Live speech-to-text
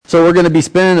So we're going to be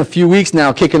spending a few weeks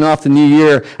now kicking off the new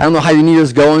year. I don't know how your New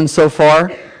Year's going so far.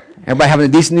 Everybody having a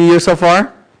decent New Year so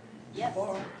far? Yes.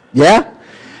 Yeah?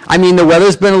 I mean, the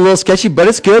weather's been a little sketchy, but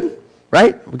it's good,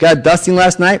 right? We got dusting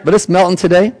last night, but it's melting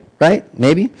today, right?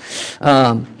 Maybe.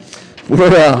 It's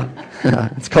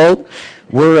cold.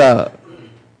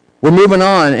 We're moving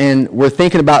on, and we're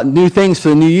thinking about new things for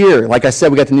the new year. Like I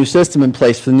said, we got the new system in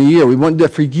place for the new year. We wanted to do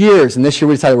it for years, and this year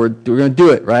we decided we're going to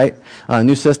do it, right?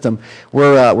 New system.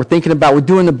 We're thinking about, we're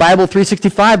doing the Bible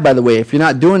 365, by the way. If you're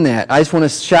not doing that, I just want to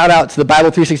shout out to the Bible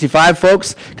 365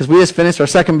 folks, because we just finished our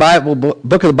second book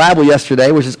of the Bible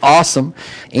yesterday, which is awesome,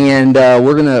 and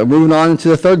we're going to move on to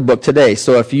the third book today.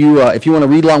 So if you want to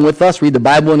read along with us, read the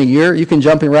Bible in a year, you can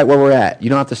jump in right where we're at. You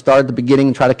don't have to start at the beginning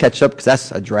and try to catch up, because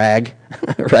that's a drag.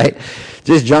 Right?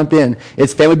 Just jump in.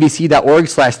 It's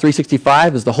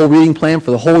familybc.org/365 is the whole reading plan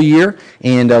for the whole year,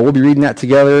 and we'll be reading that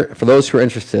together for those who are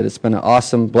interested. It's been an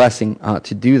awesome blessing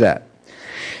to do that.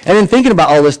 And then thinking about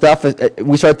all this stuff,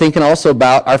 we start thinking also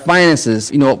about our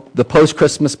finances. You know, the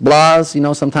post-Christmas blahs. You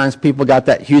know, sometimes people got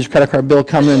that huge credit card bill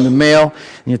coming in the mail,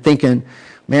 and you're thinking,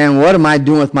 man, what am I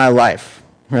doing with my life?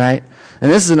 Right? And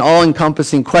this is an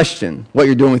all-encompassing question, what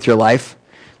you're doing with your life,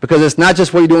 because it's not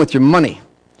just what you're doing with your money.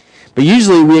 But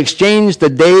usually we exchange the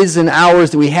days and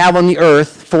hours that we have on the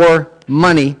earth for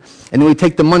money, and then we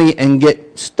take the money and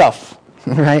get stuff,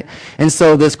 right? And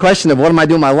so this question of what am I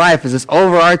doing with my life is this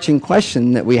overarching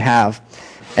question that we have.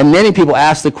 And many people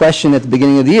ask the question at the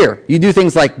beginning of the year. You do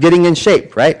things like getting in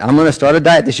shape, right? I'm going to start a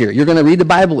diet this year. You're going to read the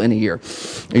Bible in a year.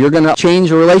 You're going to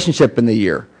change a relationship in the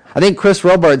year. I think Chris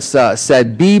Robards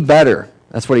said, be better.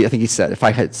 That's what I think he said, if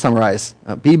I had summarized.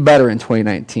 Be better in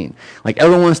 2019. Like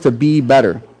everyone wants to be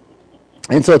better.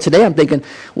 And so today I'm thinking,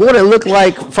 what would it look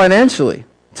like financially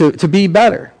to be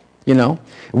better? You know,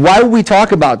 why would we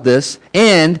talk about this?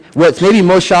 And what's maybe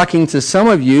most shocking to some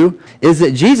of you is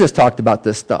that Jesus talked about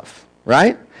this stuff,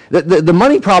 right? The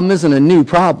money problem isn't a new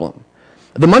problem.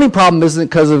 The money problem isn't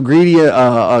because of greedy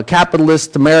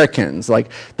capitalist Americans.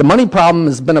 Like the money problem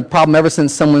has been a problem ever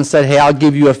since someone said, hey, I'll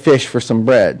give you a fish for some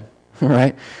bread.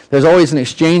 Right? There's always an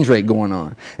exchange rate going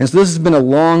on. And so this has been a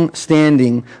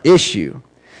long-standing issue.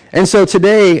 And so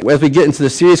today, as we get into the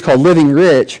series called Living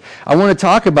Rich, I want to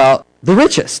talk about the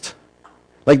richest.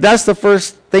 Like that's the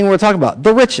first thing we're talking about,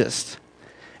 the richest.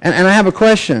 And I have a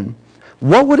question.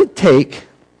 What would it take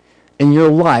in your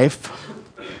life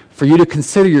for you to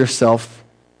consider yourself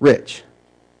rich?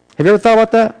 Have you ever thought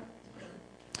about that?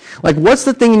 Like what's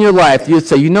the thing in your life you'd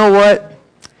say, you know what?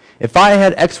 If I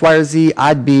had X, Y, or Z,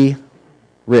 I'd be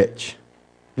rich.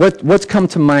 What's come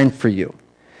to mind for you?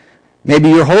 Maybe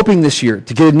you're hoping this year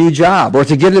to get a new job or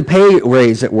to get a pay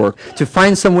raise at work, to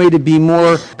find some way to be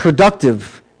more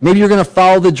productive. Maybe you're going to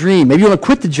follow the dream. Maybe you want to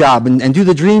quit the job and do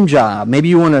the dream job. Maybe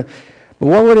you want to, but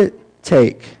what would it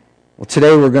take? Well,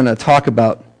 today we're going to talk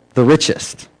about the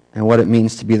richest and what it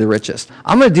means to be the richest.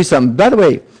 I'm going to do something. By the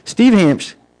way, Steve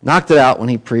Hamps knocked it out when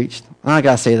he preached. I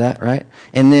got to say that, right?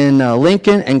 And then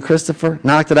Lincoln and Christopher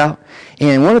knocked it out.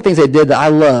 And one of the things they did that I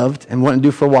loved and wanted to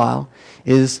do for a while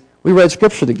is we read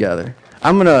Scripture together.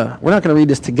 We're not going to read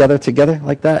this together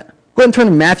like that. Go ahead and turn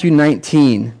to Matthew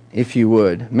 19, if you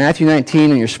would. Matthew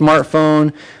 19 on your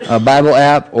smartphone, Bible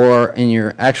app, or in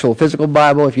your actual physical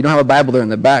Bible. If you don't have a Bible, they're in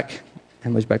the back.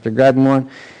 Somebody's back there grabbing one.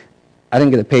 I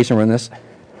didn't get a page number on this. I'm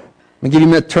going to give you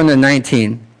a minute to turn to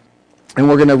 19. And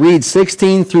we're going to read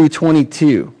 16 through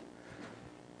 22.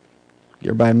 Give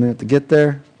everybody a minute to get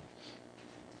there.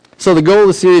 So the goal of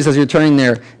the series, as you're turning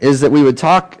there, is that we're going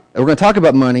to talk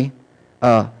about money,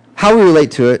 how we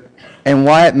relate to it, and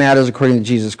why it matters according to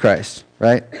Jesus Christ,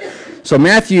 right? So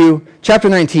Matthew chapter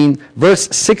 19, verse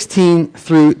 16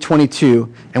 through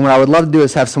 22, and what I would love to do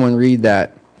is have someone read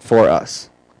that for us.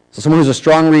 So someone who's a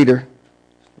strong reader,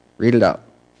 read it out.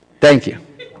 Thank you.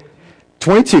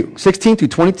 16 through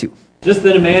 22. Just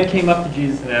then a man came up to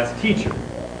Jesus and asked, Teacher,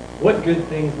 what good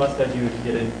things must I do to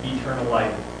get an eternal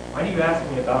life? Why do you ask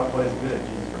me about what is good?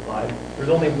 Jesus replied. There's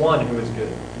only one who is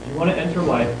good. If you want to enter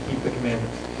life, keep the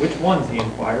commandments. Which ones? He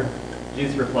inquired.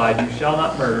 Jesus replied, You shall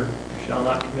not murder. You shall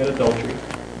not commit adultery.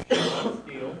 You shall not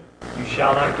steal. You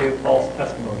shall not give false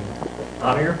testimony.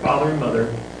 Honor your father and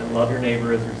mother, and love your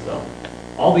neighbor as yourself.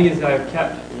 All these I have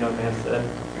kept, the young man said.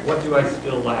 What do I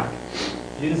still lack?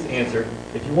 Jesus answered,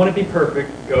 If you want to be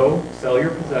perfect, go, sell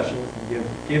your possessions, and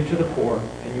give to the poor,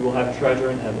 and you will have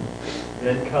treasure in heaven.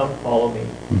 Then come, follow me.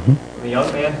 Mm-hmm. When the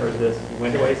young man heard this, he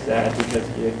went away sad because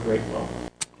he had great wealth.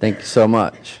 Thank you so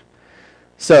much.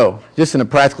 So, just in a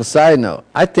practical side note,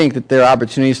 I think that there are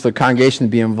opportunities for the congregation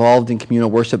to be involved in communal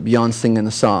worship beyond singing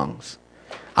the songs.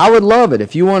 I would love it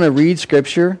if you want to read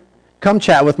Scripture come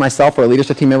chat with myself or a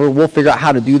leadership team member. We'll figure out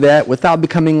how to do that without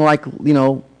becoming like, what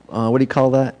do you call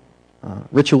that?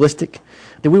 Ritualistic.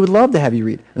 Then we would love to have you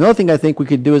read. Another thing I think we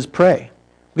could do is pray.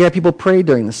 We have people pray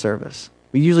during the service.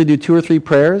 We usually do 2 or 3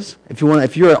 prayers. If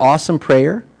you're an awesome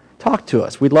prayer, talk to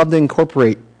us. We'd love to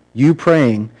incorporate you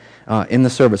praying in the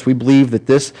service. We believe that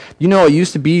this, it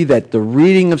used to be that the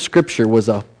reading of Scripture was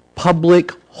a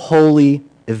public, holy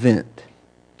event.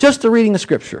 Just the reading of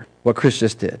Scripture, what Chris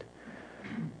just did.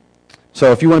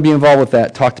 So if you want to be involved with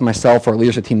that, talk to myself or a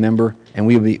leadership team member, and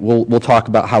we'll talk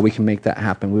about how we can make that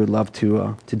happen. We would love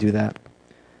to do that.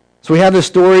 So we have this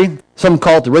story, some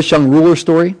call it the rich young ruler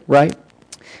story, right?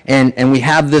 And we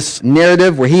have this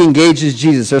narrative where he engages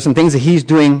Jesus. There's some things that he's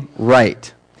doing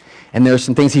right, and there's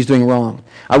some things he's doing wrong.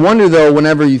 I wonder, though,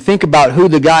 whenever you think about who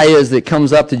the guy is that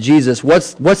comes up to Jesus,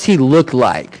 what's he look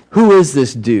like? Who is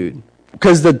this dude?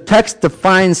 Because the text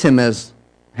defines him as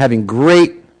having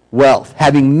great wealth,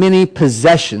 having many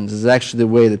possessions is actually the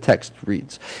way the text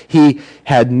reads. He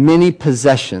had many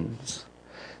possessions.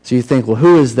 So you think, well,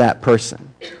 who is that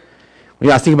person? We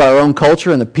got to think about our own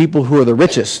culture and the people who are the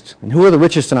richest. And who are the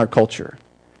richest in our culture?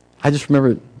 I just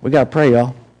remember, we got to pray,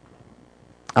 y'all.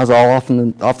 I was all off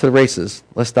to the races.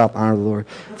 Let's stop, honor the Lord.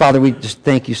 Father, we just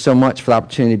thank you so much for the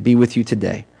opportunity to be with you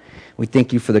today. We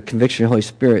thank you for the conviction of the Holy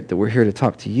Spirit that we're here to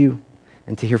talk to you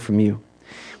and to hear from you.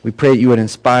 We pray that you would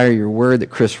inspire your word that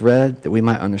Chris read, that we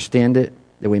might understand it,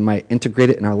 that we might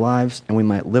integrate it in our lives, and we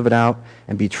might live it out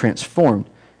and be transformed,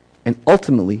 and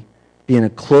ultimately be in a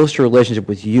closer relationship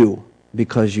with you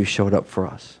because you showed up for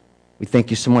us. We thank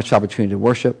you so much for the opportunity to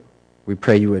worship. We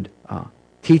pray you would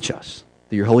teach us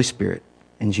through your Holy Spirit.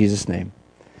 In Jesus' name,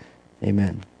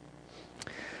 amen.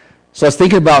 So I was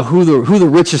thinking about who the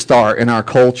richest are in our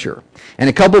culture, and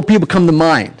a couple of people come to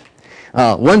mind.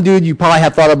 One dude you probably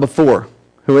have thought of before.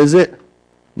 Who is it?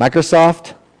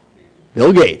 Microsoft?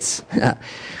 Bill Gates.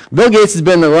 Bill Gates has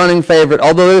been the running favorite,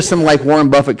 although there's some like Warren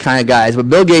Buffett kind of guys, but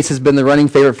Bill Gates has been the running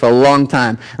favorite for a long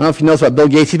time. I don't know if you know about Bill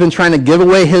Gates. He's been trying to give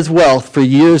away his wealth for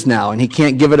years now, and he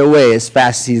can't give it away as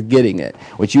fast as he's getting it,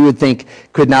 which you would think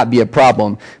could not be a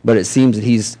problem, but it seems that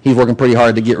he's working pretty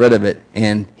hard to get rid of it,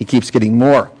 and he keeps getting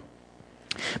more.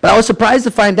 But I was surprised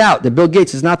to find out that Bill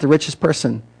Gates is not the richest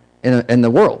person in the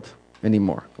world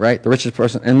anymore, right? The richest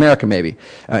person in America, maybe,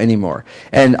 anymore.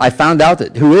 And I found out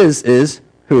that who is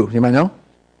who? You might know?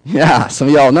 Yeah, some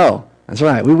of y'all know. That's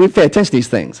right. We pay attention to these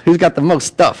things. Who's got the most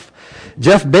stuff?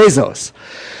 Jeff Bezos.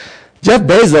 Jeff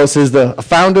Bezos is the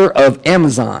founder of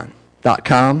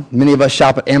Amazon.com. Many of us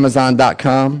shop at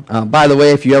Amazon.com. By the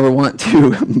way, if you ever want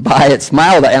to buy at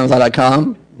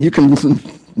smile.amazon.com, you can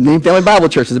name Family Bible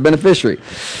Church as a beneficiary.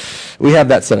 We have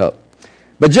that set up.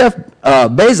 But Jeff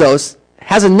Bezos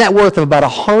has a net worth of about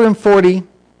 $140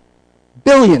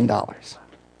 billion.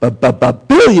 $1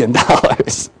 billion.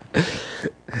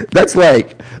 That's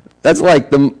like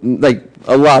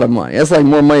a lot of money. That's like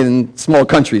more money than small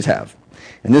countries have.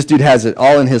 And this dude has it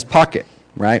all in his pocket,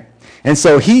 right? And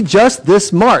so he just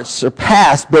this March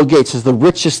surpassed Bill Gates as the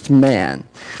richest man,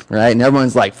 right? And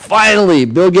everyone's like, finally,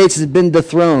 Bill Gates has been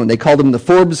dethroned. They called him the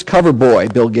Forbes cover boy,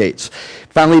 Bill Gates.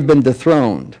 Finally been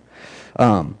dethroned.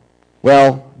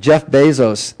 Well, Jeff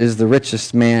Bezos is the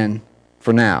richest man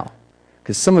for now.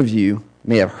 Because some of you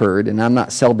may have heard, and I'm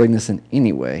not celebrating this in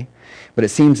any way, but it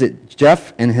seems that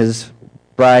Jeff and his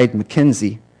bride,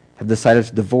 Mackenzie, have decided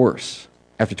to divorce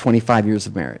after 25 years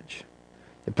of marriage.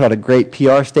 They put out a great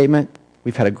PR statement.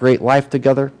 We've had a great life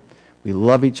together. We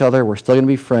love each other. We're still going to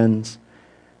be friends,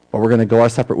 but we're going to go our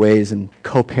separate ways and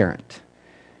co-parent.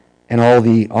 And all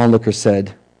the onlookers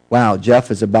said, wow,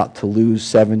 Jeff is about to lose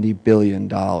 $70 billion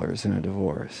in a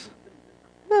divorce.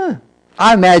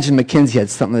 I imagine Mackenzie had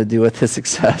something to do with his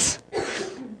success.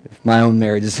 If my own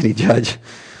marriage is any judge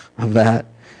of that.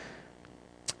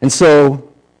 And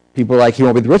so people are like, he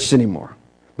won't be the richest anymore.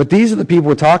 But these are the people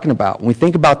we're talking about. When we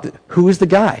think about who is the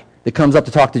guy that comes up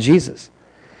to talk to Jesus.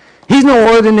 He's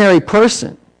no ordinary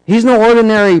person. He's no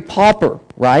ordinary pauper,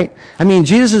 right? I mean,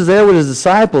 Jesus is there with his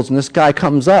disciples, and this guy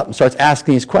comes up and starts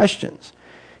asking these questions.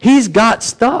 He's got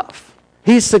stuff.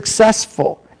 He's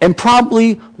successful, and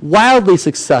probably wildly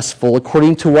successful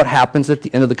according to what happens at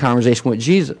the end of the conversation with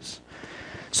Jesus.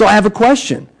 So I have a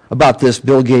question about this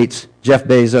Bill Gates, Jeff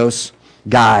Bezos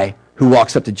guy who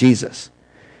walks up to Jesus.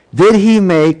 Did he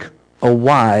make a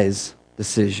wise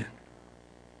decision?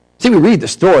 See, we read the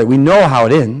story. We know how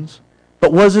it ends.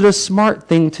 But was it a smart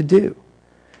thing to do?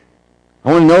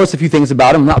 I want to notice a few things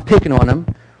about him. I'm not picking on him.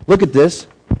 Look at this.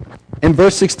 In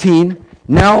verse 16,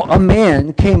 now a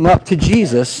man came up to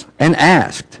Jesus and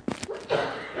asked.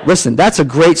 Listen, that's a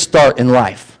great start in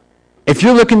life. If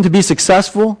you're looking to be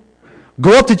successful,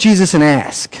 go up to Jesus and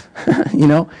ask.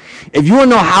 If you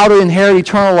want to know how to inherit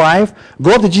eternal life,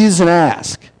 go up to Jesus and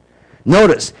ask.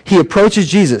 Notice, he approaches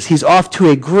Jesus. He's off to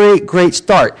a great, great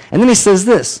start. And then he says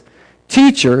this,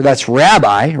 teacher, that's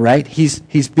rabbi, right? He's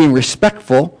being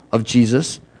respectful of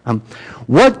Jesus.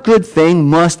 What good thing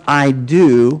must I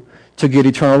do to get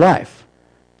eternal life?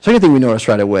 Second thing we notice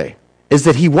right away is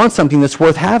that he wants something that's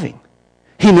worth having.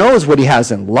 He knows what he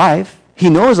has in life. He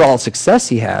knows all the success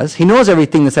he has. He knows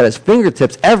everything that's at his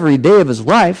fingertips every day of his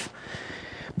life.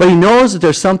 But he knows that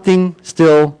there's something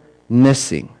still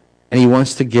missing. And he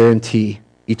wants to guarantee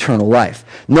eternal life.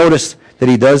 Notice that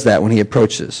he does that when he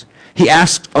approaches. He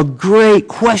asks a great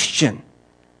question.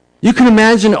 You can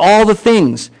imagine all the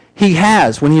things he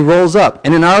has when he rolls up.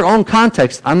 And in our own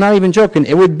context, I'm not even joking,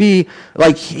 it would be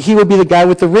like he would be the guy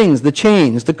with the rings, the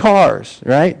chains, the cars,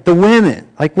 right? The women,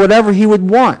 like whatever he would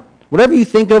want. Whatever you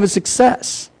think of as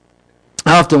success.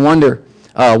 I often wonder,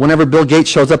 whenever Bill Gates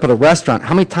shows up at a restaurant,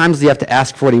 how many times do you have to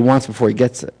ask for what he wants before he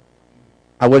gets it?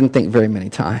 I wouldn't think very many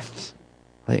times.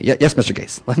 Yes, Mr.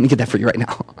 Gates, let me get that for you right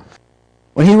now.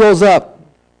 When he rolls up,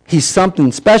 he's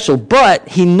something special, but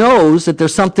he knows that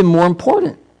there's something more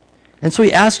important. And so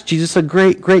he asks Jesus a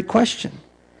great, great question.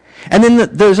 And then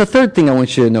there's a third thing I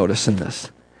want you to notice in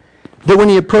this. That when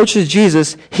he approaches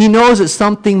Jesus, he knows that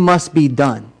something must be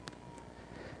done.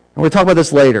 And we'll talk about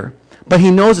this later. But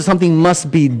he knows that something must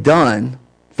be done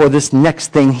for this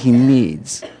next thing he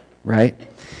needs, right?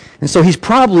 And so he's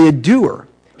probably a doer.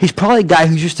 He's probably a guy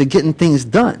who's used to getting things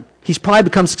done. He's probably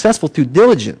become successful through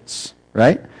diligence,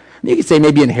 right? You could say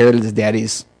maybe inherited his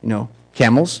daddy's,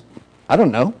 camels. I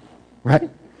don't know, right?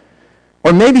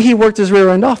 Or maybe he worked his rear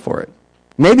end off for it.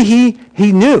 Maybe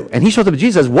he knew, and he shows up to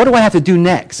Jesus, what do I have to do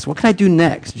next? What can I do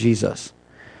next, Jesus?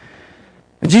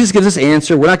 And Jesus gives this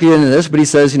answer. We're not going to get into this, but he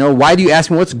says, why do you ask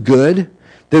me what's good?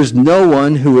 There's no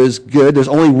one who is good. There's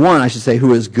only one, I should say,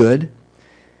 who is good.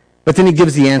 But then he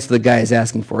gives the answer the guy is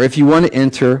asking for. If you want to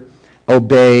enter,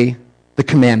 obey the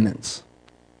commandments.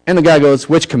 And the guy goes,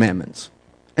 which commandments?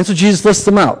 And so Jesus lists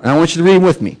them out. And I want you to read them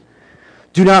with me.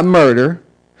 Do not murder.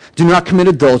 Do not commit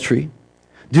adultery.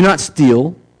 Do not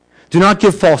steal. Do not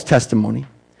give false testimony.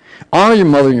 Honor your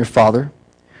mother and your father.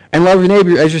 And love your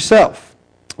neighbor as yourself.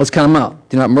 Let's count them out.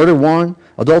 Do not murder, 1.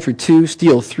 Adultery, 2.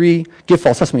 Steal, 3. Give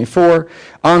false testimony, 4.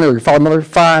 Honor your father and mother,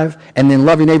 5. And then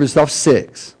love your neighbor as yourself,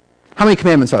 6. How many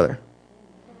commandments are there?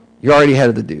 You're already ahead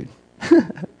of the dude.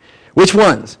 Which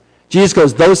ones? Jesus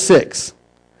goes, those 6.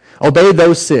 Obey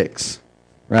those 6.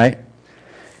 Right?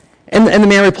 And the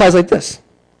man replies like this.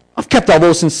 I've kept all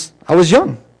those since I was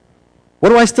young. What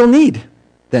do I still need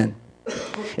then?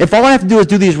 If all I have to do is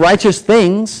do these righteous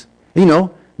things,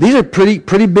 these are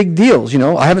pretty big deals,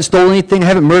 I haven't stolen anything. I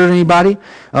haven't murdered anybody.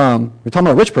 We're talking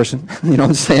about a rich person, what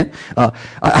I'm saying. I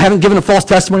haven't given a false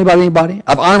testimony about anybody.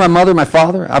 I've honored my mother and my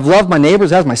father. I've loved my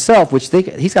neighbors as myself, which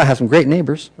he's got to have some great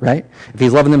neighbors, right? If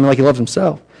he's loving them like he loves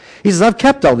himself. He says, I've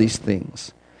kept all these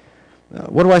things.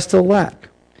 What do I still lack?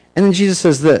 And then Jesus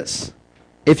says this,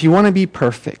 if you want to be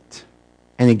perfect,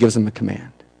 and he gives them a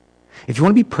command. If you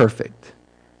want to be perfect,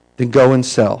 then go and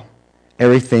sell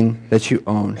everything that you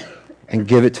own and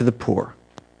give it to the poor,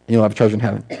 and you'll have treasure in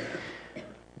heaven.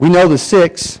 We know the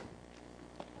 6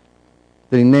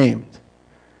 that he named.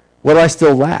 What do I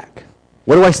still lack?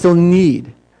 What do I still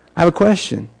need? I have a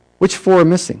question. Which 4 are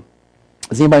missing?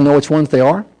 Does anybody know which ones they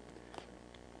are?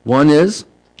 One is,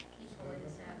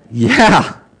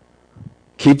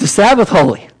 keep the Sabbath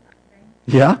holy.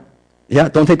 Yeah,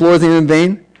 don't take the Lord's name in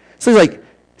vain. So he's like,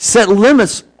 set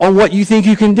limits on what you think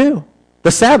you can do.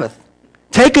 The Sabbath.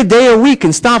 Take a day a week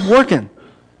and stop working.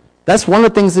 That's one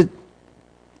of the things that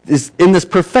is in this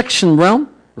perfection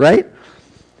realm, right?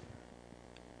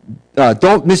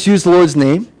 Don't misuse the Lord's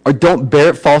name, or don't bear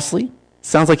it falsely.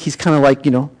 Sounds like he's kind of like,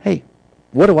 hey,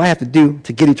 what do I have to do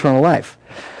to get eternal life?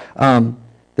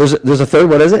 There's a third,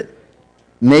 what is it?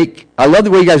 I love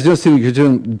the way you guys do this too. You're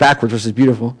doing backwards, which is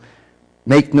beautiful.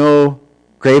 Make no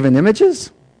graven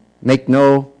images.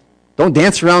 Don't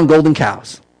dance around golden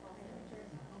cows.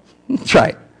 That's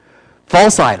right.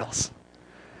 False idols.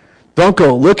 Don't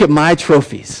go, look at my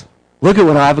trophies. Look at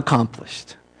what I've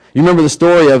accomplished. You remember the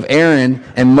story of Aaron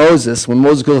and Moses, when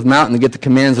Moses goes to the mountain to get the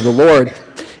commands of the Lord.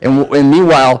 And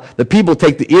meanwhile, the people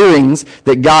take the earrings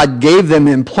that God gave them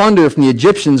in plunder from the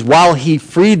Egyptians while he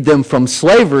freed them from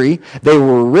slavery. They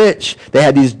were rich. They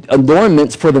had these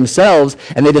adornments for themselves,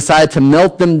 and they decided to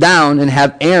melt them down and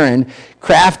have Aaron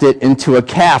craft it into a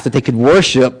calf that they could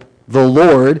worship the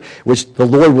Lord, which the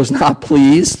Lord was not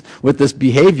pleased with this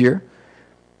behavior.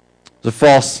 It was a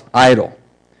false idol.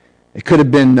 It could have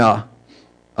been,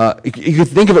 you could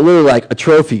think of it literally like a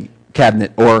trophy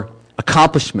cabinet or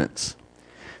accomplishments.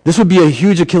 This would be a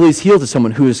huge Achilles heel to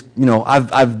someone who is,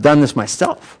 I've done this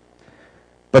myself.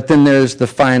 But then there's the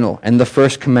final and the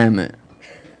first commandment.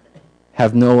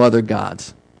 Have no other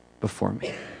gods before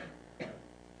me.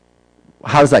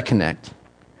 How does that connect?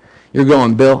 You're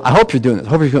going, Bill, I hope you're doing this. I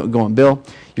hope you're going, Bill,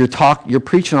 you're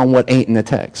preaching on what ain't in the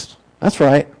text. That's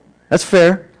right. That's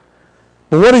fair.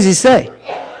 But what does he say?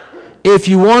 If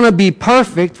you want to be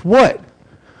perfect, what?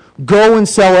 Go and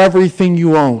sell everything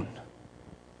you own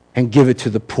and give it to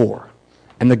the poor.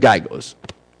 And the guy goes,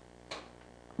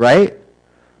 right?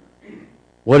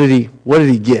 What did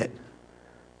he get?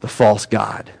 The false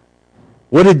god.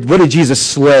 What did Jesus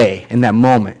slay in that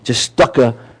moment? Just stuck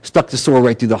the sword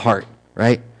right through the heart,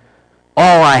 right?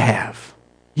 All I have.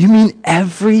 You mean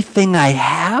everything I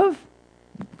have?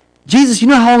 Jesus, you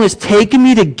know how long it's taken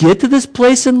me to get to this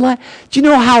place in life? Do you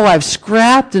know how I've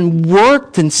scrapped and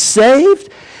worked and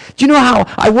saved? Do you know how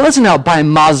I wasn't out buying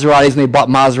Maseratis and they bought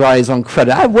Maseratis on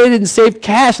credit? I waited and saved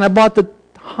cash and I bought the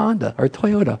Honda or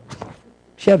Toyota,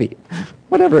 Chevy,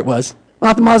 whatever it was,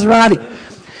 not the Maserati.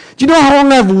 Do you know how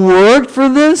long I've worked for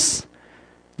this?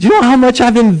 Do you know how much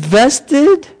I've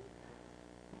invested?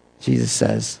 Jesus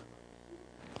says,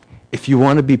 if you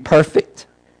want to be perfect,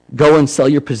 go and sell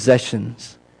your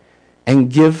possessions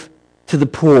and give to the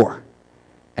poor,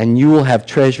 and you will have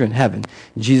treasure in heaven.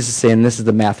 Jesus is saying this is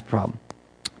the math problem.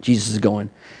 Jesus is going,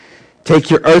 take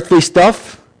your earthly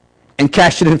stuff and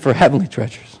cash it in for heavenly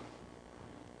treasures.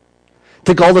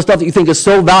 Take all the stuff that you think is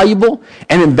so valuable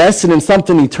and invest it in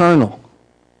something eternal.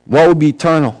 What would be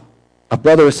eternal? A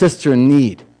brother or sister in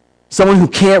need. Someone who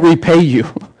can't repay you.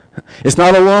 It's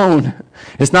not a loan.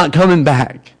 It's not coming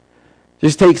back.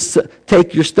 Just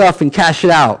take your stuff and cash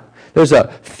it out. There's a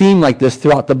theme like this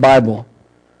throughout the Bible.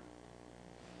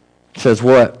 It says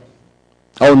what?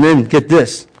 Oh, and then get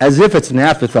this, as if it's an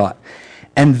afterthought.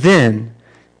 And then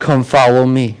come follow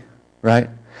me, right?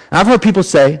 And I've heard people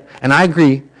say, and I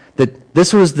agree, that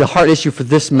this was the heart issue for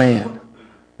this man,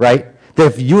 right? That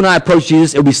if you and I approach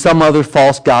Jesus, it would be some other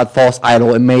false god, false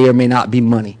idol. It may or may not be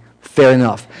money. Fair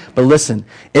enough. But listen,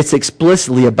 it's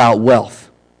explicitly about wealth.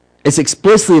 It's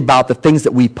explicitly about the things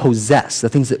that we possess, the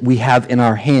things that we have in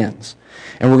our hands.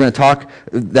 And we're going to talk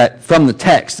that from the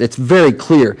text. It's very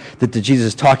clear that Jesus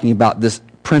is talking about this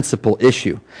principal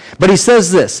issue. But he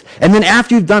says this, and then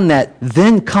after you've done that,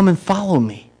 then come and follow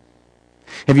me.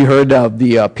 Have you heard of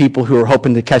the people who are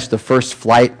hoping to catch the first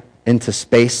flight into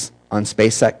space on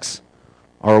SpaceX?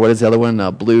 Or what is the other one?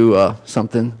 Blue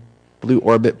something? Blue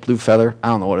Orbit, Blue Feather? I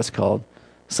don't know what it's called.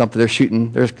 Something they're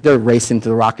shooting. They're racing to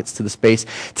the rockets to the space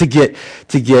to get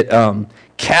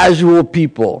casual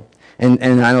people.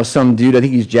 And I know some dude, I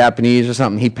think he's Japanese or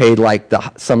something, he paid like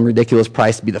some ridiculous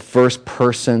price to be the first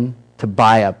person to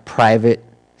buy a private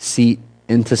seat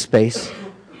into space,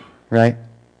 right?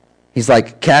 He's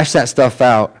like, cash that stuff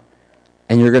out,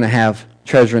 and you're going to have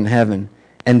treasure in heaven.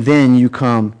 And then you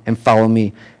come and follow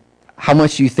me. How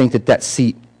much do you think that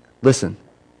seat, listen,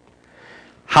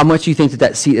 how much do you think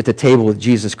that seat at the table with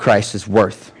Jesus Christ is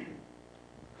worth?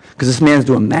 Because this man's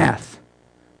doing math.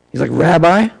 He's like,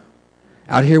 Rabbi,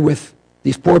 out here with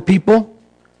these poor people,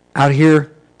 out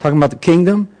here talking about the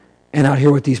kingdom, and out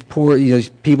here with these poor these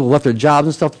people who left their jobs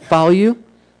and stuff to follow you, and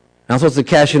I'm supposed to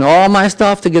cash in all my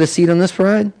stuff to get a seat on this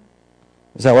ride?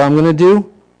 Is that what I'm going to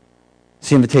do? It's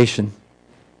the invitation.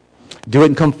 Do it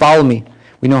and come follow me.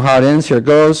 We know how it ends. Here it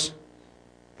goes.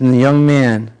 And the young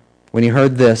man, when he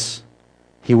heard this,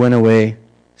 he went away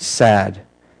sad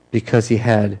because he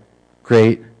had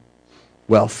great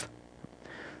wealth.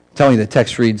 I'm telling you, the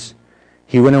text reads,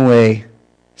 he went away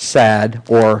sad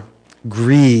or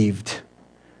grieved.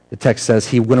 The text says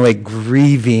he went away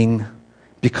grieving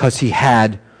because he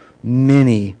had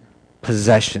many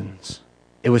possessions.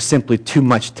 It was simply too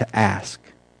much to ask.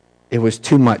 It was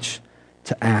too much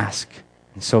to ask.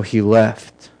 And so he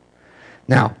left.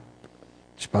 Now,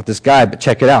 it's about this guy, but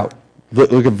check it out.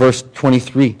 Look at verse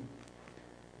 23.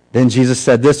 Then Jesus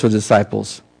said this to his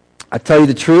disciples, I tell you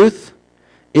the truth,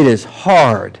 it is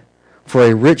hard for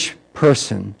a rich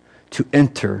person to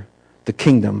enter the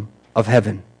kingdom of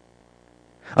heaven.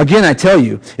 Again, I tell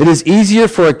you, it is easier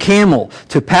for a camel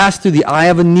to pass through the eye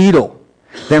of a needle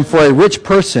than for a rich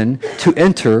person to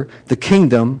enter the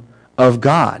kingdom of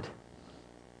God.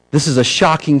 This is a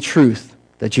shocking truth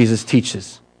that Jesus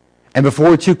teaches. And before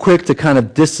we're too quick to kind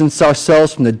of distance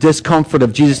ourselves from the discomfort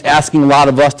of Jesus asking a lot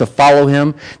of us to follow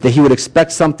him, that he would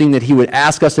expect something, that he would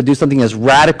ask us to do something as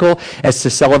radical as to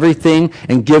sell everything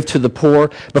and give to the poor,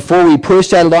 before we push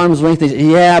that alarm length,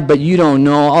 yeah, but you don't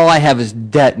know, all I have is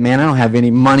debt, man. I don't have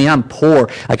any money. I'm poor.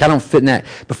 Like, I don't fit in that.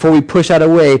 Before we push that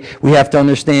away, we have to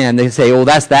understand. They say, oh,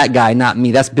 that's that guy, not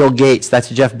me. That's Bill Gates. That's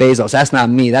Jeff Bezos. That's not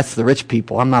me. That's the rich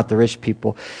people. I'm not the rich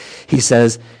people. He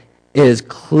says, it is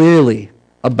clearly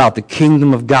about the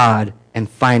kingdom of God and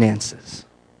finances.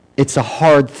 It's a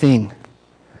hard thing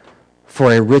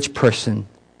for a rich person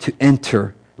to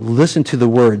enter, listen to the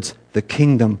words, the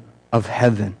kingdom of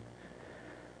heaven.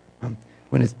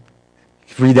 When it's,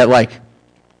 read that like,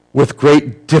 with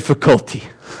great difficulty.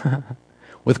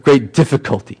 With great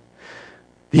difficulty.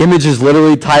 The image is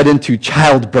literally tied into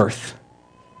childbirth.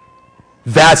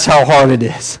 That's how hard it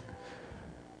is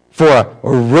for a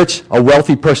rich, a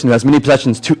wealthy person who has many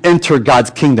possessions to enter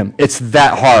God's kingdom. It's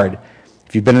that hard.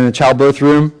 If you've been in a childbirth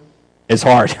room, it's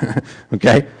hard.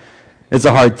 Okay? It's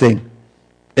a hard thing.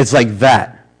 It's like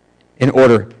that in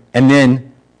order. And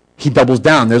then he doubles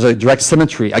down. There's a direct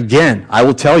symmetry. Again, I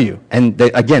will tell you. And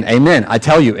again, amen. I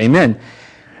tell you, amen.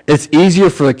 It's easier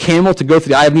for a camel to go through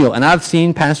the eye of a needle. And I've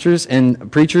seen pastors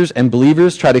and preachers and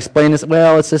believers try to explain this.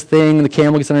 Well, it's this thing, and the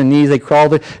camel gets on their knees, they crawl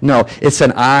there. No, it's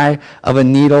an eye of a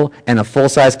needle and a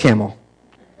full-size camel.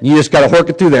 You just got to hork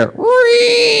it through there.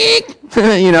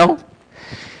 You know?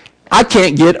 I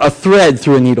can't get a thread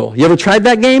through a needle. You ever tried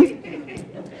that game?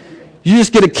 You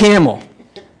just get a camel.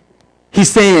 He's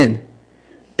saying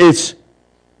it's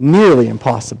nearly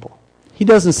impossible. He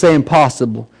doesn't say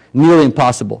impossible. Nearly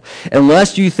impossible.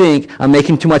 Unless you think I'm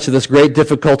making too much of this great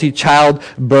difficulty,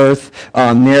 childbirth,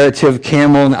 narrative,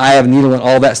 camel, and eye of a needle, and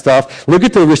all that stuff. Look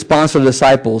at the response of the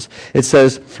disciples. It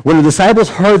says, when the disciples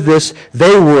heard this,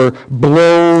 they were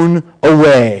blown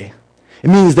away. It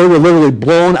means they were literally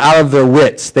blown out of their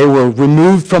wits. They were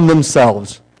removed from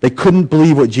themselves. They couldn't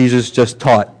believe what Jesus just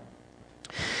taught.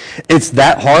 It's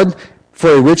that hard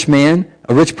for a rich man,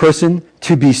 a rich person,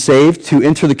 to be saved, to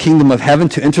enter the kingdom of heaven,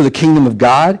 to enter the kingdom of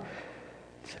God.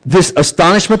 This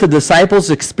astonishment the disciples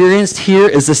experienced here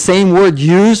is the same word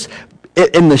used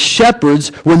in the shepherds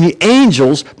when the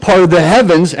angels parted the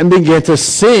heavens and began to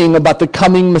sing about the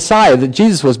coming Messiah, that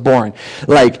Jesus was born.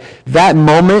 Like that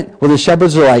moment where the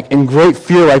shepherds are like in great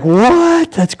fear, like,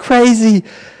 what? That's crazy.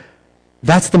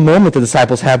 That's the moment the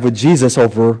disciples have with Jesus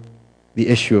over the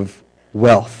issue of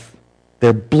wealth.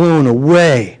 They're blown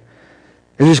away.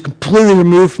 They're just completely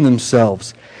removed from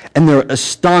themselves. And they're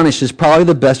astonished is probably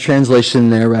the best translation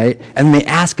there, right? And they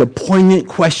ask a poignant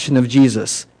question of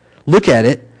Jesus. Look at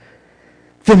it.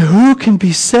 Then who can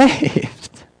be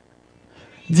saved?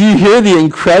 Do you hear the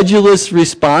incredulous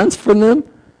response from them?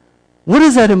 What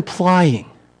is that implying?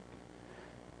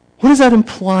 What is that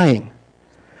implying?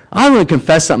 I'm going to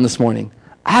confess something this morning.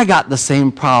 I got the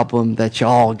same problem that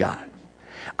y'all got.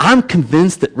 I'm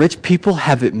convinced that rich people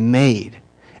have it made.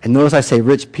 And notice I say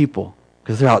rich people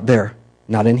because they're out there,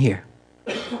 not in here.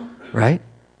 Right?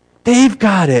 They've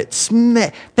got it.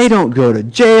 They don't go to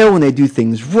jail when they do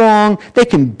things wrong. They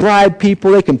can bribe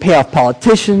people. They can pay off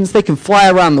politicians. They can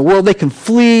fly around the world. They can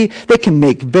flee. They can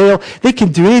make bail. They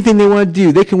can do anything they want to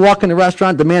do. They can walk in a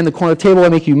restaurant, demand the corner table,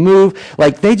 and make you move.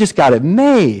 Like, they just got it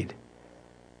made.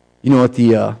 You know what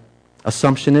the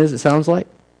assumption is, it sounds like?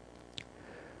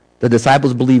 The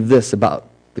disciples believe this about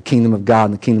the kingdom of God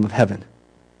and the kingdom of heaven.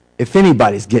 If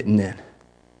anybody's getting in,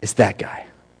 it's that guy.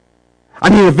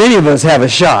 I mean, if any of us have a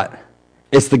shot,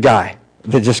 it's the guy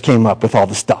that just came up with all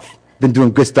the stuff, been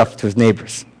doing good stuff to his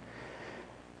neighbors.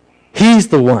 He's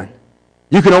the one.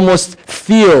 You can almost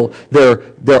feel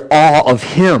their awe of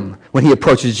him when he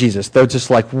approaches Jesus. They're just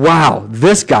like, wow,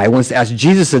 this guy wants to ask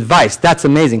Jesus advice. That's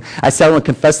amazing. I said I want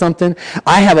to confess something.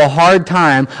 I have a hard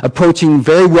time approaching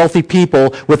very wealthy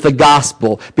people with the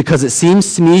gospel because it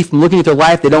seems to me, from looking at their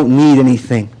life, they don't need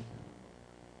anything.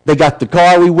 They got the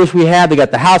car we wish we had. They got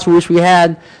the house we wish we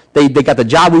had. They got the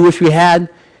job we wish we had.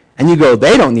 And you go,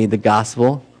 they don't need the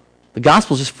gospel. The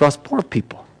gospel is just for us poor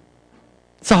people.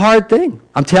 It's a hard thing.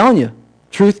 I'm telling you.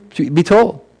 Truth to be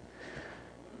told.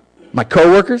 My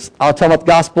coworkers, I'll tell them about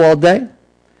the gospel all day.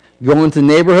 Go into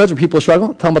neighborhoods where people are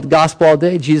struggling, tell them about the gospel all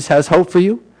day. Jesus has hope for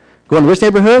you. Go into which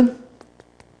neighborhood?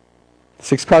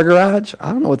 6-car garage?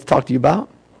 I don't know what to talk to you about.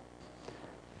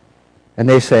 And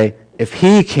they say, if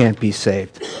he can't be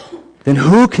saved, then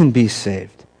who can be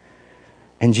saved?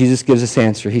 And Jesus gives this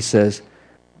answer. He says,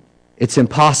 it's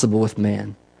impossible with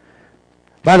man.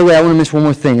 By the way, I want to mention one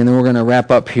more thing, and then we're going to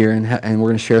wrap up here, and we're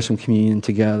going to share some communion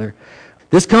together.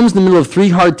 This comes in the middle of 3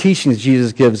 hard teachings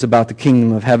Jesus gives about the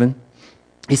kingdom of heaven.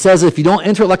 He says if you don't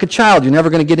enter it like a child, you're never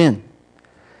going to get in.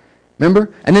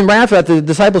 Remember? And then right after that, the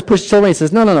disciples pushed children. He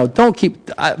says, no, don't keep,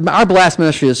 our blast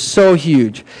ministry is so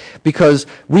huge because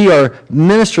we are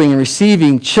ministering and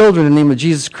receiving children in the name of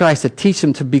Jesus Christ to teach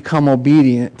them to become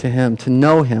obedient to him, to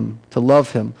know him, to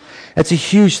love him. That's a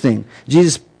huge thing.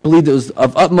 Jesus believed it was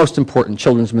of utmost importance,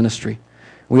 children's ministry.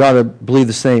 We ought to believe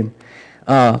the same.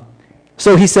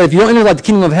 So he said, if you don't enter like the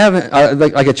kingdom of heaven,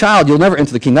 like a child, you'll never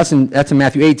enter the kingdom. That's in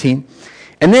Matthew 18.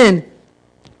 And then,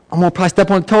 I'm going to probably step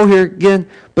on a toe here again,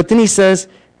 but then he says,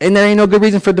 and there ain't no good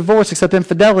reason for divorce except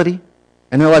infidelity.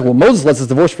 And they're like, well, Moses lets us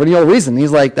divorce for any other reason. And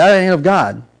he's like, that ain't of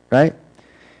God, right?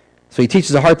 So he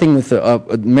teaches a hard thing with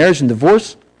marriage and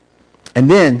divorce.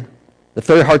 And then the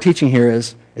third hard teaching here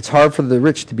is it's hard for the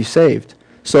rich to be saved.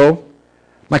 So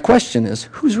my question is,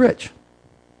 who's rich?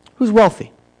 Who's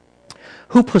wealthy?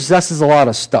 Who possesses a lot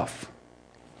of stuff?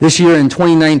 This year in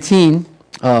 2019,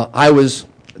 we're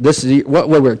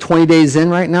 20 days in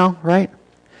right now, right?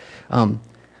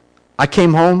 I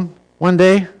came home one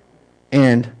day,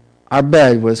 and our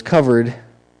bed was covered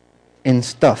in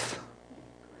stuff.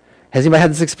 Has anybody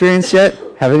had this experience yet?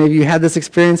 Have any of you had this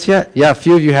experience yet? Yeah, a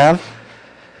few of you have.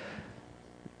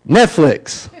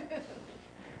 Netflix,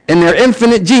 in their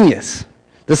infinite genius,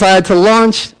 decided to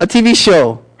launch a TV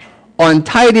show on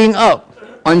tidying up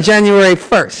on January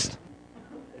 1st.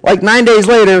 Like 9 days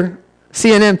later,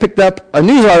 CNN picked up a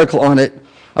news article on it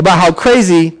about how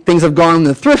crazy things have gone in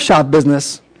the thrift shop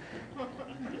business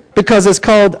because it's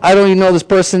called, I don't even know this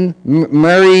person,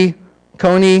 Marie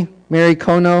Kondo,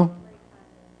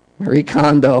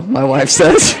 my wife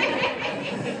says.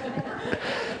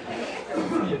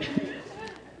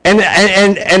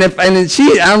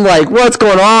 I'm like, what's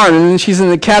going on? And then she's in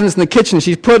the cabinets in the kitchen.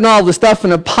 She's putting all the stuff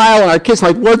in a pile in our kitchen.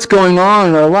 Like, what's going on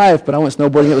in our life? But I went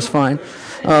snowboarding. It was fine.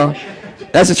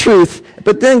 That's the truth.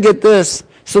 But then get this.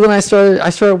 So then I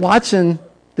started watching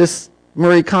this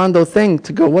Marie Kondo thing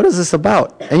to go, what is this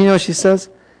about? And you know what she says?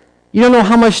 You don't know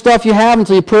how much stuff you have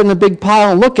until you put it in a big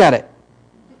pile and look at it.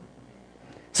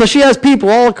 So she has people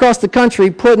all across the country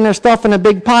putting their stuff in a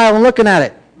big pile and looking at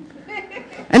it.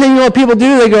 And then you know what people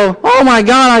do? They go, oh my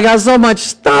God, I got so much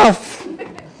stuff.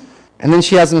 And then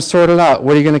she has them sorted out.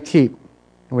 What are you going to keep?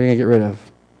 What are you going to get rid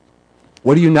of?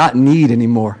 What do you not need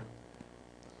anymore?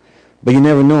 But you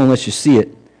never know unless you see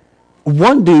it.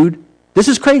 One dude, this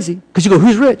is crazy, because you go,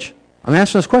 who's rich? I'm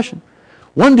answering this question.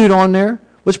 One dude on there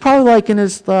was probably like in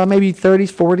his maybe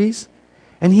 30s, 40s,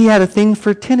 and he had a thing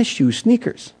for tennis shoes,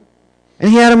 sneakers. And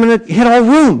he had them in he had a whole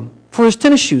room for his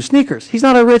tennis shoes, sneakers. He's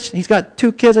not a rich, he's got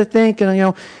 2 kids, I think,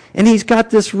 and and he's got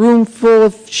this room full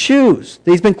of shoes that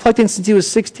he's been collecting since he was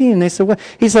 16. And they said, what?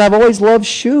 He said, I've always loved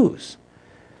shoes.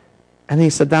 And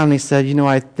he sat down and he said,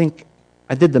 I think,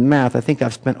 I did the math, I think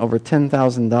I've spent over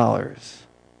 $10,000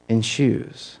 in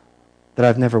shoes that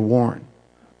I've never worn.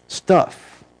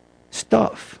 Stuff.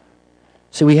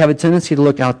 So we have a tendency to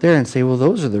look out there and say, well,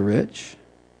 those are the rich.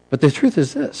 But the truth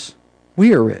is this,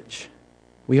 we are rich.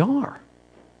 We are.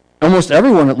 Almost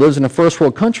everyone that lives in a first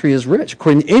world country is rich,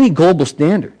 according to any global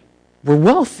standard. We're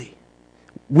wealthy.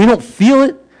 We don't feel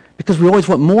it because we always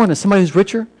want more than somebody who's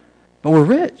richer, but we're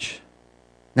rich.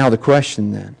 Now the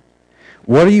question then,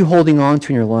 what are you holding on to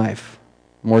in your life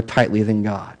more tightly than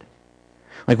God?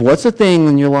 Like, what's the thing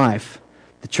in your life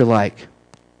that you're like,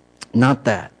 not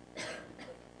that.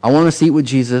 I want to eat with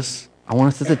Jesus. I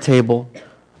want to sit at the table.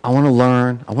 I want to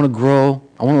learn. I want to grow.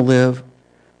 I want to live.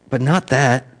 But not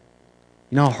that.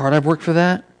 You know how hard I've worked for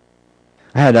that?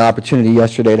 I had an opportunity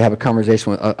yesterday to have a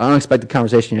conversation, an unexpected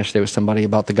conversation yesterday with somebody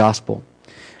about the gospel.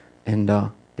 And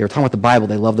they were talking about the Bible.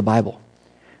 They love the Bible.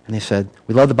 And they said,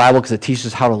 we love the Bible because it teaches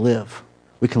us how to live.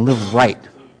 We can live right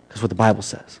because what the Bible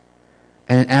says.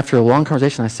 And after a long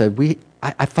conversation, I said,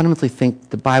 I fundamentally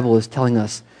think the Bible is telling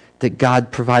us that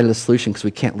God provided a solution because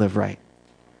we can't live right.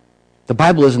 The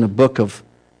Bible isn't a book of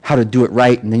how to do it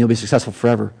right and then you'll be successful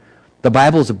forever. The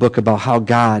Bible is a book about how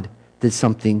God did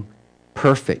something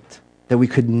perfect that we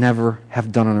could never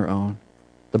have done on our own.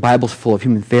 The Bible's full of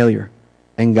human failure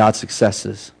and God's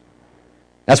successes.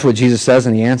 That's what Jesus says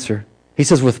in the answer. He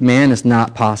says, with man it's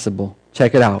not possible.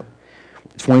 Check it out.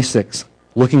 26,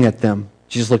 looking at them,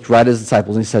 Jesus looked right at his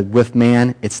disciples and he said, with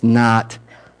man it's not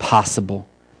possible.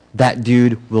 That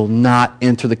dude will not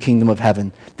enter the kingdom of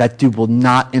heaven. That dude will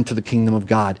not enter the kingdom of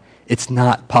God. It's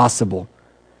not possible.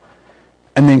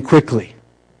 And then quickly,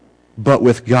 but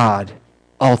with God,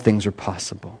 all things are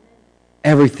possible.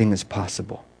 Everything is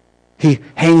possible. He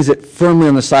hangs it firmly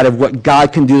on the side of what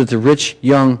God can do that the rich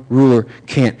young ruler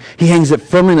can't. He hangs it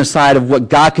firmly on the side of what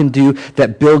God can do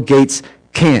that Bill Gates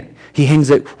can't. He hangs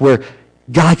it where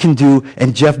God can do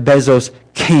and Jeff Bezos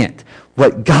can't.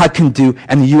 What God can do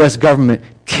and the U.S. government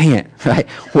can't, right?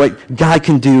 What God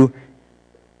can do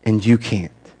and you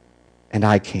can't, and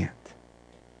I can't.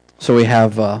 So we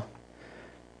have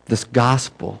this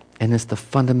gospel, and it's the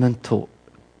fundamental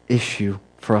issue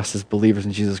for us as believers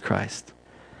in Jesus Christ.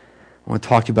 I want to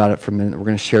talk to you about it for a minute. We're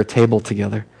going to share a table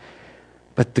together.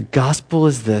 But the gospel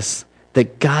is this,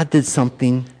 that God did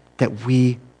something that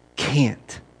we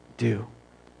can't do.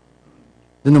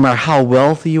 That no matter how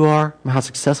wealthy you are, no matter how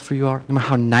successful you are, no matter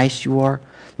how nice you are,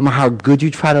 no matter how good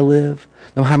you try to live,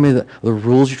 no matter how many of the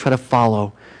rules you try to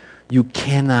follow, you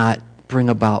cannot bring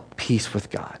about peace with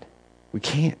God. We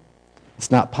can't.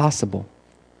 It's not possible.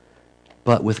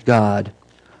 But with God,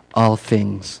 all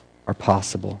things are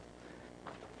possible.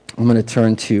 I'm going to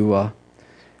turn to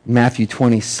Matthew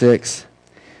 26.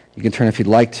 You can turn if you'd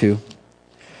like to.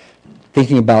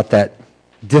 Thinking about that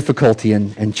difficulty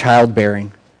in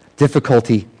childbearing,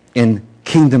 difficulty in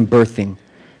kingdom birthing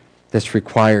that's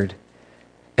required.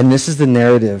 And this is the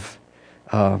narrative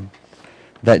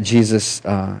that Jesus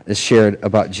is shared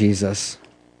about Jesus.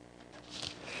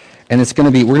 And it's going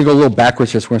to be, we're going to go a little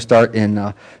backwards here. So we're going to start in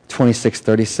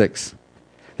 26:36.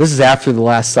 This is after the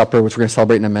Last Supper, which we're going to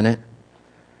celebrate in a minute.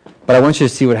 But I want you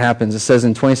to see what happens. It says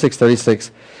in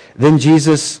 26:36, then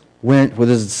Jesus went with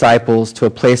his disciples to a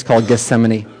place called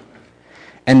Gethsemane.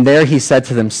 And there he said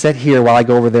to them, sit here while I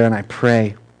go over there and I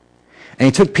pray. And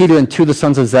he took Peter and two of the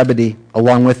sons of Zebedee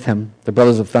along with him, the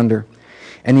brothers of thunder.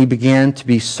 And he began to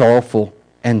be sorrowful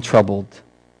and troubled.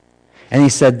 And he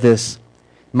said this,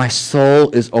 my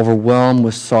soul is overwhelmed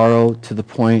with sorrow to the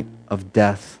point of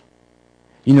death.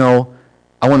 You know,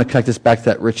 I want to connect this back to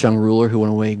that rich young ruler who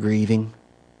went away grieving.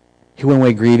 He went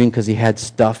away grieving because he had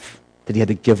stuff that he had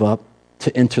to give up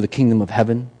to enter the kingdom of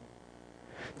heaven.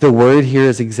 The word here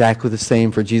is exactly the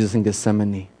same for Jesus in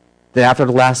Gethsemane. That after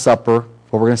the Last Supper,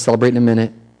 what we're going to celebrate in a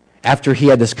minute, after he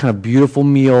had this kind of beautiful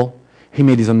meal, he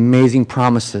made these amazing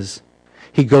promises.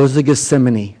 He goes to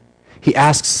Gethsemane. He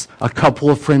asks a couple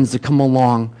of friends to come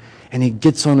along, and he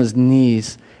gets on his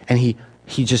knees, and he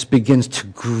just begins to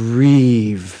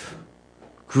grieve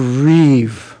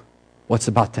what's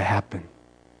about to happen.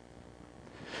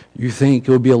 You think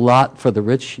it would be a lot for the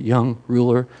rich young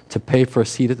ruler to pay for a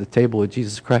seat at the table with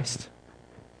Jesus Christ?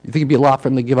 You think it'd be a lot for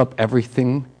him to give up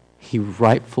everything he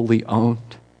rightfully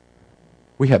owned?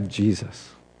 We have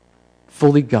Jesus,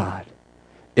 fully God,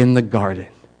 in the garden,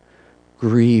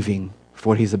 grieving for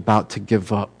what he's about to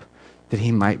give up, that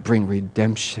he might bring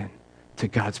redemption to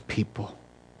God's people.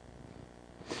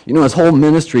 You know, his whole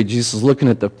ministry, Jesus is looking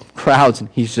at the crowds and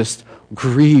he's just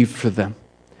grieved for them.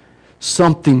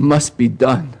 Something must be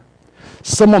done.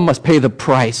 Someone must pay the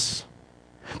price.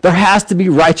 There has to be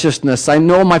righteousness. I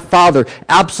know my Father,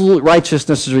 absolute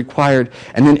righteousness is required.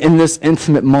 And then in this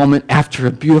intimate moment, after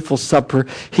a beautiful supper,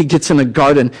 he gets in a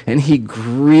garden and he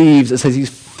grieves. It says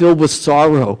he's filled with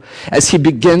sorrow as he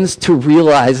begins to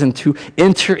realize and to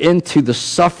enter into the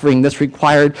suffering that's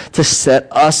required to set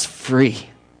us free.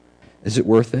 Is it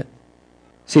worth it?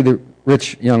 See, the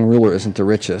rich young ruler isn't the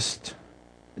richest.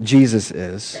 Jesus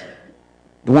is.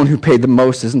 The one who paid the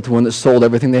most isn't the one that sold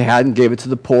everything they had and gave it to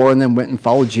the poor and then went and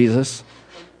followed Jesus.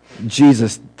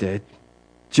 Jesus did.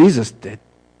 Jesus did.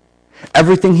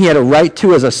 Everything he had a right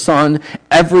to as a son,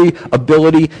 every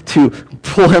ability to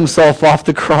pull himself off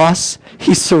the cross,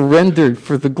 he surrendered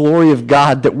for the glory of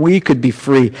God that we could be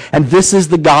free. And this is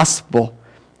the gospel.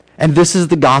 And this is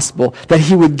the gospel, that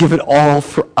he would give it all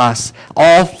for us,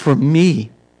 all for me.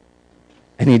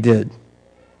 And he did.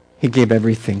 He gave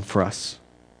everything for us.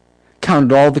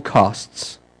 Counted all the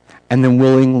costs, and then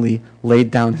willingly laid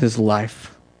down his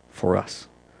life for us.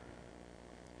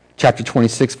 Chapter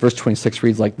 26, verse 26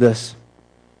 reads like this.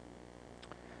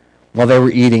 While they were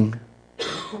eating,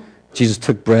 Jesus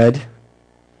took bread,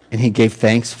 and he gave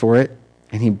thanks for it,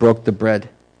 and he broke the bread.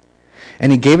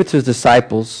 And he gave it to his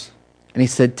disciples, and he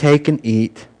said, take and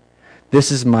eat.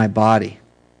 This is my body.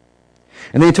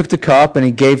 And then he took the cup, and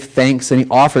he gave thanks, and he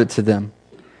offered it to them.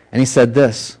 And he said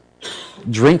this,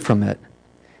 drink from it,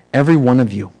 every one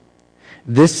of you.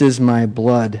 This is my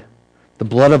blood, the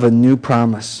blood of a new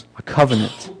promise, a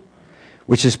covenant,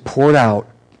 which is poured out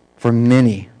for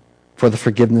many for the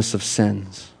forgiveness of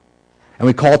sins. And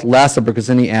we call it the Last Supper because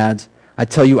then he adds, I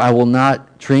tell you, I will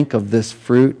not drink of this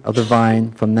fruit of the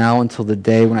vine from now until the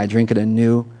day when I drink it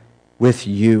anew with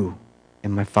you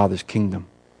in my Father's kingdom.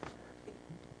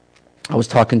 I was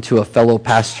talking to a fellow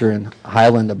pastor in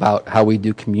Highland about how we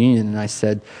do communion, and I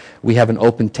said, we have an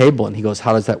open table. And he goes,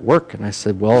 how does that work? And I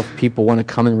said, well, if people want to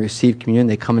come and receive communion,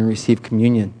 they come and receive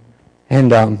communion.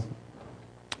 And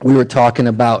we were talking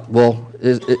about, well,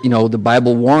 the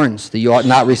Bible warns that you ought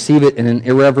not receive it in an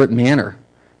irreverent manner.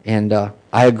 And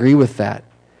I agree with that.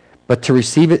 But to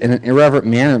receive it in an irreverent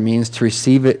manner means to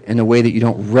receive it in a way that you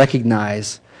don't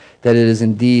recognize that it is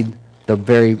indeed the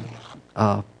very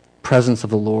presence of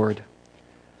the Lord,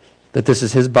 that this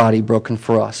is his body broken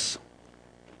for us,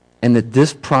 and that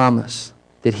this promise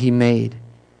that he made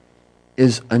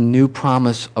is a new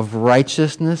promise of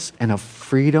righteousness and of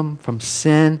freedom from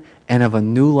sin and of a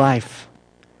new life.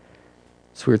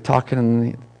 So we were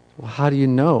talking, well, how do you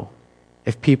know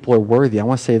if people are worthy? I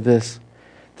want to say this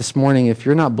morning, if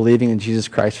you're not believing in Jesus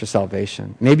Christ for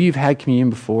salvation, maybe you've had communion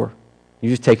before. You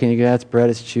just take it and you go, that's bread,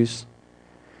 it's juice.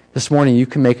 This morning, you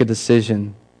can make a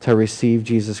decision to receive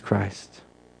Jesus Christ.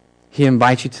 He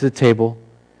invites you to the table.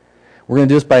 We're going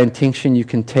to do this by intention. You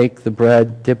can take the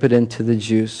bread, dip it into the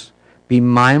juice. Be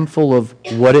mindful of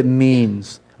what it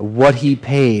means, of what he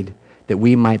paid, that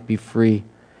we might be free.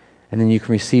 And then you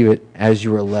can receive it as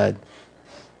you are led.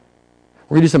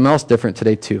 We're going to do something else different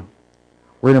today, too.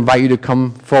 We're going to invite you to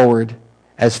come forward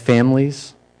as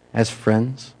families, as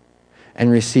friends, and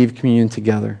receive communion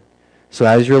together. So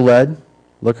as you're led,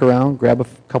 look around, grab a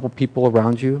couple people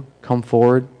around you, come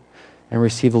forward, and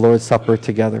receive the Lord's Supper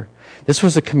together. This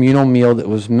was a communal meal that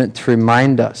was meant to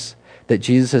remind us that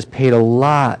Jesus has paid a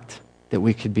lot that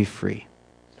we could be free.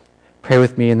 Pray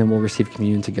with me, and then we'll receive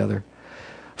communion together.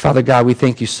 Father God, we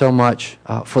thank you so much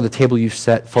for the table you've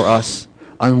set for us,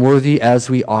 unworthy as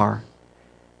we are.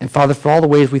 And Father, for all the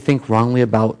ways we think wrongly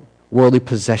about worldly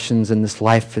possessions in this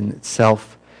life in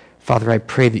itself, Father, I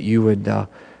pray that you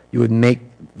would make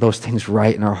those things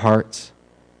right in our hearts.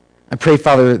 I pray,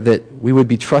 Father, that we would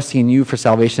be trusting in you for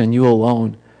salvation and you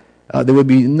alone. That would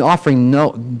be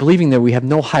believing that we have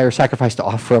no higher sacrifice to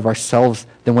offer of ourselves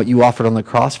than what you offered on the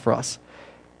cross for us.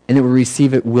 And that we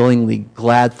receive it willingly,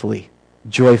 gladly,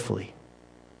 joyfully,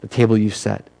 the table you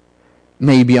set.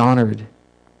 May you be honored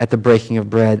at the breaking of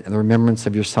bread and the remembrance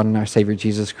of your Son and our Savior,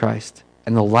 Jesus Christ,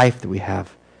 and the life that we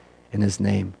have in his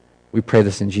name. We pray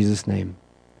this in Jesus' name.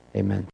 Amen.